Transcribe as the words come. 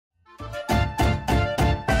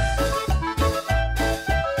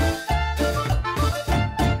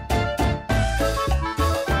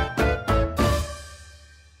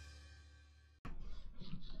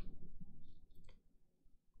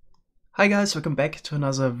Hi guys, welcome back to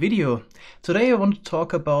another video. Today I want to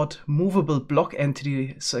talk about movable block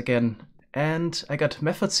entities again. And I got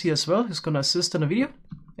Methodzz here as well, who's gonna assist in the video.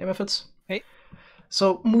 Hey Methodzz. Hey.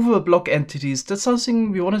 So movable block entities, that's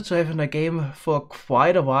something we wanted to have in a game for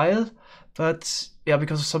quite a while. But yeah,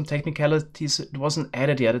 because of some technicalities it wasn't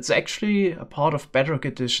added yet. It's actually a part of Bedrock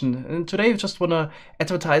Edition. And today we just want to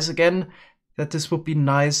advertise again that this would be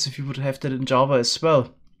nice if you would have that in Java as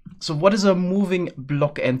well. So what is a moving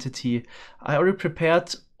block entity? I already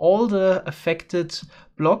prepared all the affected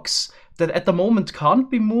blocks that at the moment can't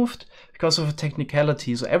be moved because of a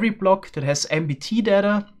technicality. So every block that has MBT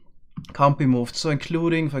data can't be moved. So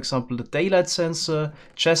including, for example, the daylight sensor,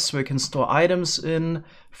 chests where you can store items in,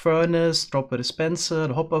 furnace, dropper dispenser,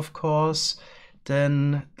 the hopper of course,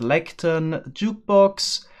 then the lectern, the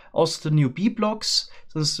jukebox, also the new B blocks.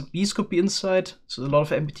 So the Bs could be inside, so a lot of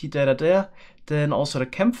MBT data there. Then also the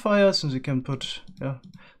campfire, since you can put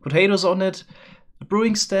potatoes on it. The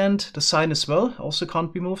brewing stand, the sign as well, also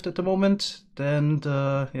can't be moved at the moment. Then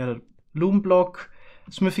the loom block,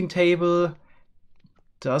 smithing table,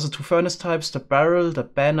 the other two furnace types, the barrel, the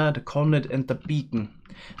banner, the conduit, and the beacon.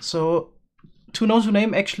 So To Know To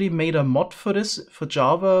Name actually made a mod for this, for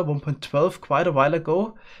Java 1.12 quite a while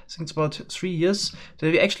ago. I think it's about 3 years.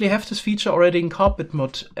 That we actually have this feature already in Carpet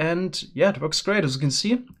mod. And yeah, it works great, as you can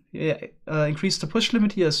see. Yeah, increase the push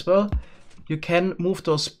limit here as well. You can move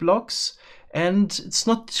those blocks, and it's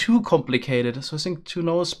not too complicated. So I think To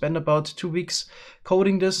Know spent about 2 weeks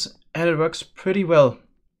coding this, and it works pretty well.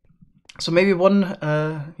 So maybe one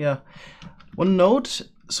note.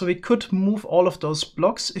 So we could move all of those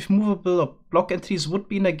blocks if movable or block entities would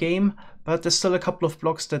be in a game, but there's still a couple of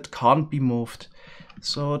blocks that can't be moved.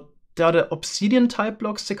 So there are the obsidian type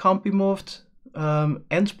blocks that can't be moved,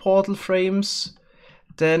 end portal frames.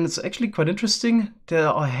 Then it's actually quite interesting. There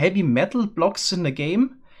are heavy metal blocks in the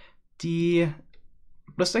game.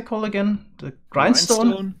 What's that called again? The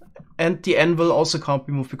grindstone. And the anvil also can't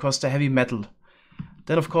be moved because they're heavy metal.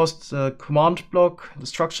 Then of course the command block, the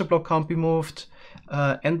structure block can't be moved.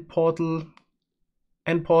 End portals,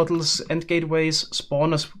 end gateways,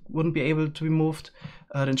 spawners wouldn't be able to be moved.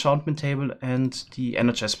 The enchantment table and the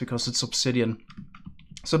ender chest because it's obsidian.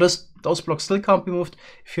 So those blocks still can't be moved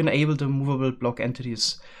if you enable the movable block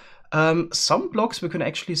entities. Some blocks we can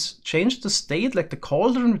actually change the state, like the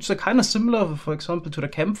cauldron, which are kind of similar, for example, to the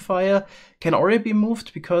campfire, can already be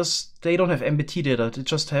moved because they don't have MBT data. They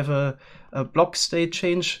just have a block state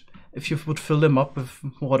change if you would fill them up with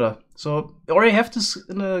water. So we already have this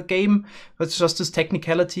in a game, but it's just this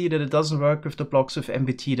technicality that it doesn't work with the blocks with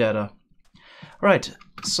MBT data. Right,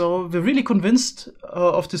 so we're really convinced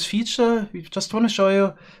of this feature. We just want to show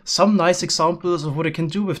you some nice examples of what you can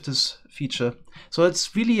do with this feature. So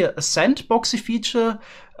it's really a sandboxy feature.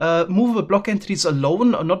 Movable block entities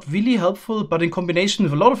alone are not really helpful, but in combination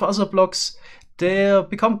with a lot of other blocks, they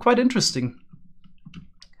become quite interesting.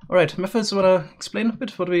 All right, Methodzz, you want to explain a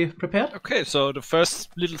bit what we prepared? Okay, so the first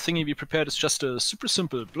little thingy we prepared is just a super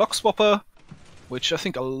simple block swapper, which I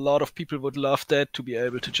think a lot of people would love that, to be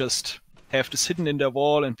able to just have this hidden in their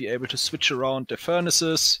wall and be able to switch around their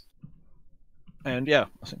furnaces. And yeah,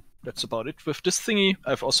 I think that's about it with this thingy.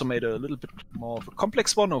 I've also made a little bit more of a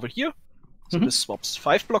complex one over here. So this swaps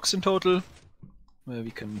 5 blocks in total, where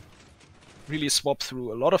we can really swap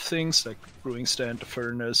through a lot of things, like brewing stand, a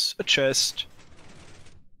furnace, a chest,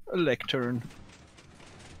 a lectern,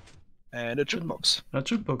 and a jukebox. A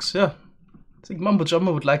jukebox, yeah. I think Mambo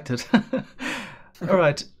Jumbo would like that. All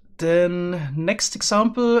right. Then next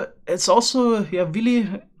example, it's also really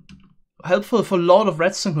helpful for a lot of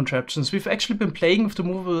redstone contraptions. We've actually been playing with the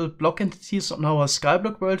movable block entities on our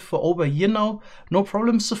Skyblock world for over a year now. No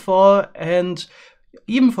problems so far. And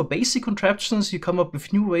even for basic contraptions, you come up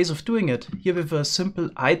with new ways of doing it. Here with a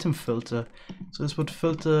simple item filter. So this would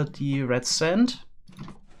filter the red sand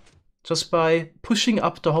just by pushing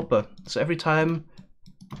up the hopper. So every time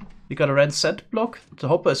you got a red sand block, the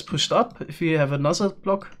hopper is pushed up. If you have another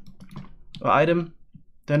block or item,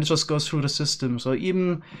 then it just goes through the system. So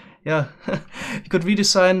even, yeah, you could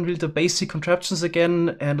redesign really the basic contraptions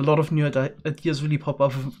again, and a lot of new ideas really pop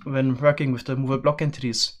up when working with the movable block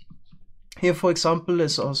entities. Here, for example,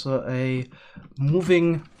 is also a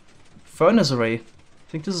moving furnace array. I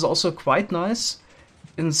think this is also quite nice.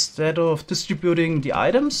 Instead of distributing the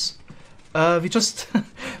items, we just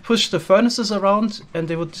push the furnaces around, and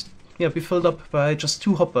they would be filled up by just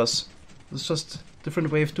 2 hoppers. It's just a different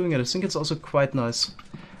way of doing it. I think it's also quite nice.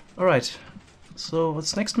 Alright, so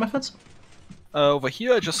what's next, Methodzz? Over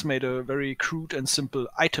here I just made a very crude and simple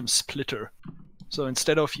item splitter. So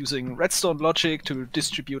instead of using redstone logic to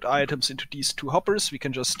distribute items into these 2 hoppers, we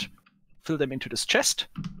can just fill them into this chest.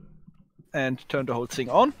 and turn the whole thing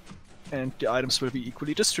on, and the items will be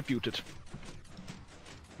equally distributed.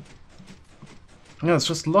 Yeah, it's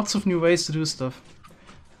just lots of new ways to do stuff.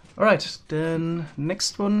 Alright, then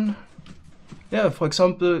next one. Yeah, for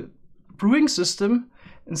example, brewing system.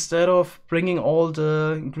 Instead of bringing all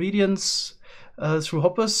the ingredients through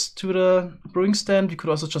hoppers to the brewing stand, we could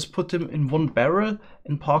also just put them in one barrel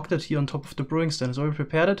and park that here on top of the brewing stand. So we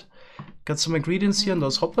prepared it. Got some ingredients here in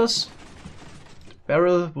those hoppers. The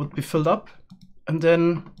barrel would be filled up, and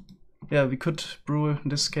then yeah, we could brew in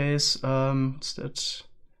this case instead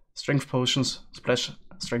strength potions, splash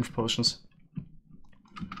strength potions.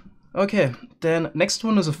 Okay, then next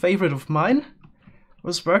one is a favorite of mine. I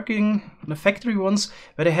was working in a factory once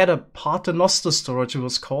where they had a paternoster storage, it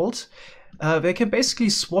was called. Where you can basically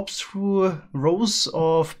swap through rows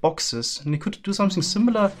of boxes, and you could do something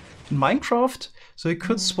similar in Minecraft. So you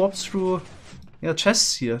could swap through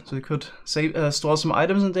chests here. So you could store some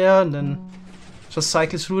items in there and then just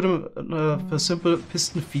cycle through them with a simple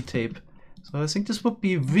piston feed tape. So I think this would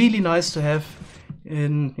be really nice to have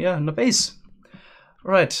in a base.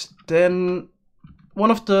 Right, then one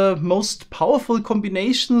of the most powerful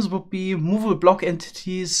combinations would be movable block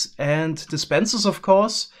entities and dispensers, of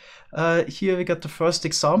course. Here we got the first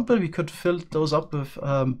example. We could fill those up with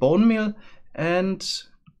bone meal and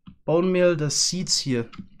bone meal the seeds here.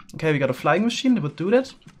 Okay, we got a flying machine that would do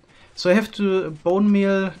that. So I have to bone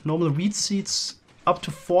meal normal wheat seeds up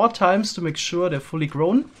to 4 times to make sure they're fully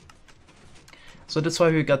grown. So that's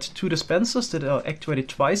why we got 2 dispensers that are activated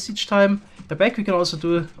twice each time. At the back we can also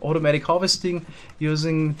do automatic harvesting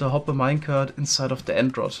using the hopper minecart inside of the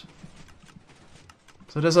end rod.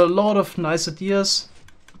 So there's a lot of nice ideas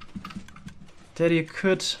that you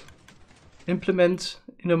could implement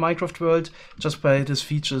in a Minecraft world just by this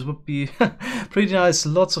feature. It would be pretty nice,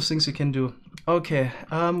 lots of things you can do. Okay,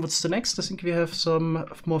 what's the next? I think we have some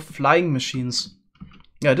more flying machines.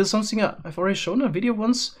 Yeah, this is something I've already shown in a video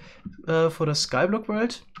once for the Skyblock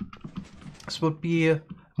world. This would be a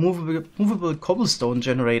movable cobblestone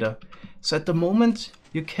generator. So at the moment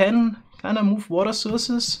you can kind of move water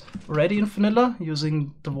sources already in vanilla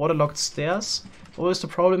using the waterlogged stairs. Always the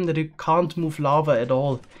problem that you can't move lava at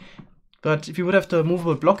all. But if you would have the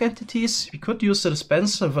movable block entities, we could use the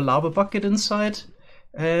dispenser with a lava bucket inside.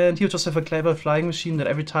 And here we just have a clever flying machine that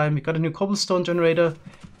every time we got a new cobblestone generator,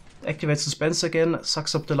 activates the dispenser again,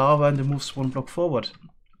 sucks up the lava and then moves 1 block forward.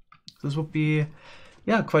 This would be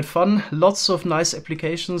quite fun. Lots of nice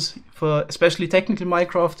applications for especially technical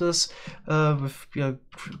Minecrafters with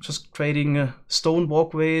just creating stone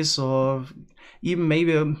walkways, or even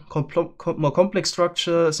maybe a more complex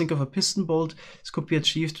structure. Think of a piston bolt. This could be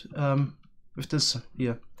achieved with this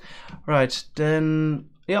here. Right, then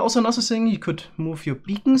also another thing, you could move your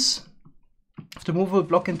beacons of the movable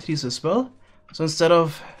block entities as well. So instead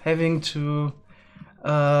of having to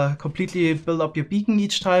completely build up your beacon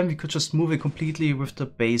each time, we could just move it completely with the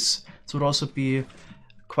base. So it would also be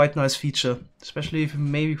quite nice feature, especially if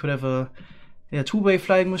maybe could have a 2-way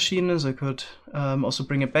flying machine, so I could also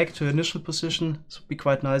bring it back to initial position. This would be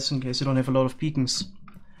quite nice in case you don't have a lot of beacons.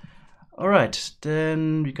 Alright,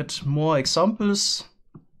 then we got more examples.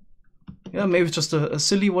 Yeah, maybe just a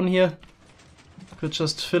silly one here. Could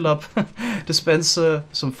just fill up dispenser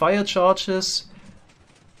some fire charges.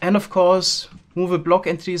 And of course, movable block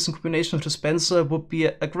entities in combination with dispenser would be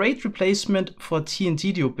a great replacement for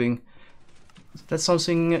TNT duping. That's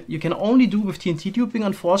something you can only do with TNT duping,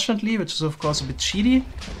 unfortunately, which is of course a bit cheaty.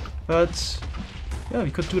 But yeah,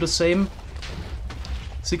 we could do the same.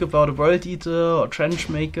 Think about a World Eater or Trench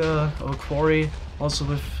Maker or Quarry, also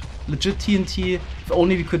with legit TNT, if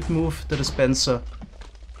only we could move the dispenser.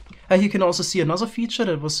 You can also see another feature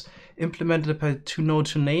that was implemented by To Know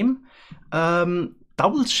To Name.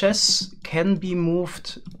 Double chests can be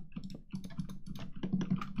moved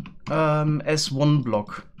as 1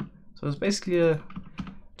 block. So it's basically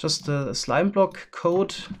just a slime block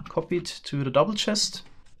code copied to the double chest.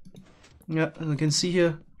 Yeah, as you can see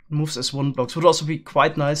here, it moves as 1 block. So it would also be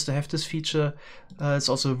quite nice to have this feature. It's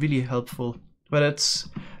also really helpful. But it's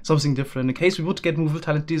something different. In case we would get movable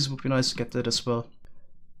entities, it would be nice to get that as well.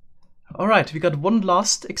 Alright, we got one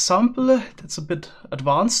last example. That's a bit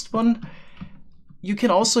advanced one. You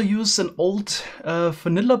can also use an old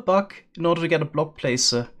vanilla bug in order to get a block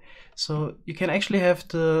placer. So you can actually have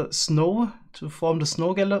the snow to form the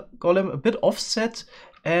snow golem a bit offset,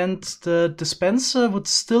 and the dispenser would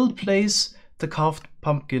still place the carved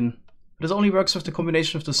pumpkin. This only works with the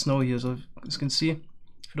combination of the snow here. So as you can see,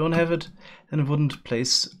 if you don't have it, then it wouldn't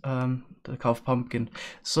place the carved pumpkin.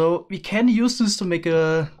 So we can use this to make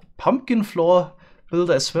a pumpkin floor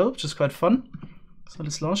builder as well, which is quite fun. So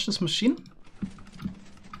let's launch this machine.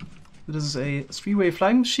 this is a 3-way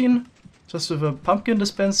flying machine, just with a pumpkin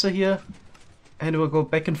dispenser here. And it will go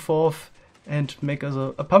back and forth and make us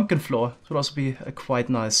a pumpkin floor. It would also be quite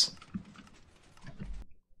nice.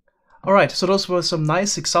 Alright, so those were some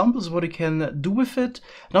nice examples of what you can do with it.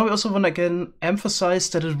 Now we also want to again emphasize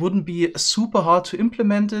that it wouldn't be super hard to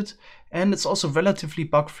implement it, and it's also relatively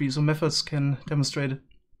bug-free, so Methodzz can demonstrate it.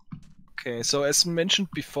 Okay, so as mentioned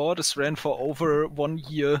before, this ran for over 1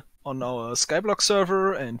 year on our Skyblock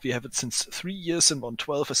server, and we have it since 3 years in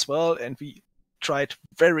 1.12 as well, and we tried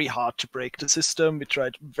very hard to break the system, we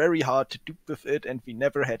tried very hard to dupe with it, and we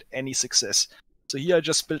never had any success. So here I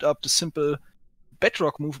just built up the simple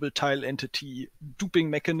Bedrock movable tile entity duping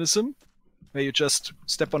mechanism, where you just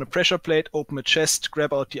step on a pressure plate, open a chest,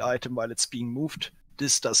 grab out the item while it's being moved.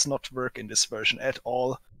 This does not work in this version at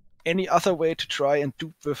all. Any other way to try and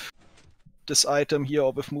dupe with this item here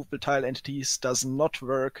or with movable tile entities does not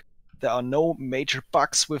work. There are no major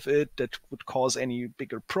bugs with it that would cause any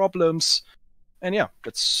bigger problems. And yeah,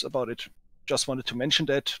 that's about it. Just wanted to mention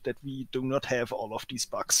that we do not have all of these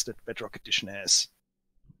bugs that Bedrock Edition has.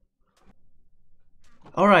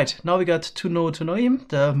 Alright, now we got to know him,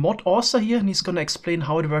 the mod author here, and he's gonna explain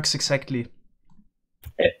how it works exactly.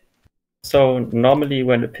 So normally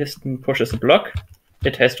when the piston pushes a block,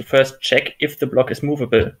 it has to first check if the block is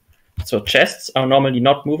movable. So chests are normally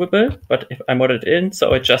not movable, but if I mod it in,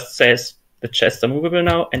 so it just says the chests are movable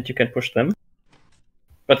now and you can push them.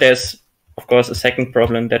 But there's of course a second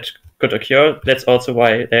problem that could occur. That's also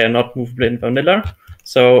why they are not movable in vanilla.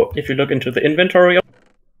 So if you look into the inventory,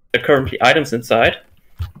 there are currently items inside,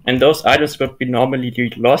 and those items would be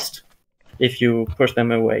normally lost if you push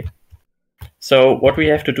them away. So what we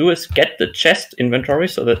have to do is get the chest inventory,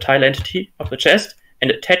 so the tile entity of the chest, and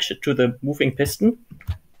attach it to the moving piston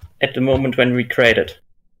at the moment when we create it.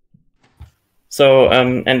 So,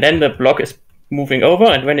 and then the block is moving over,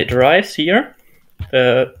 and when it arrives here,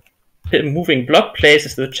 the moving block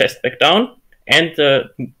places the chest back down, and the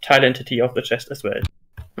tile entity of the chest as well.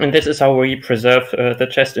 And this is how we preserve the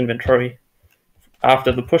chest inventory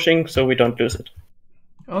after the pushing, so we don't lose it.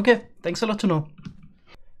 Okay, thanks a lot to know.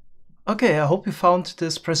 Okay, I hope you found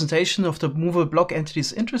this presentation of the movable block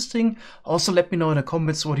entities interesting. Also let me know in the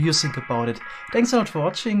comments what you think about it. Thanks a lot for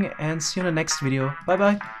watching and see you in the next video. Bye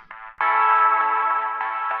bye.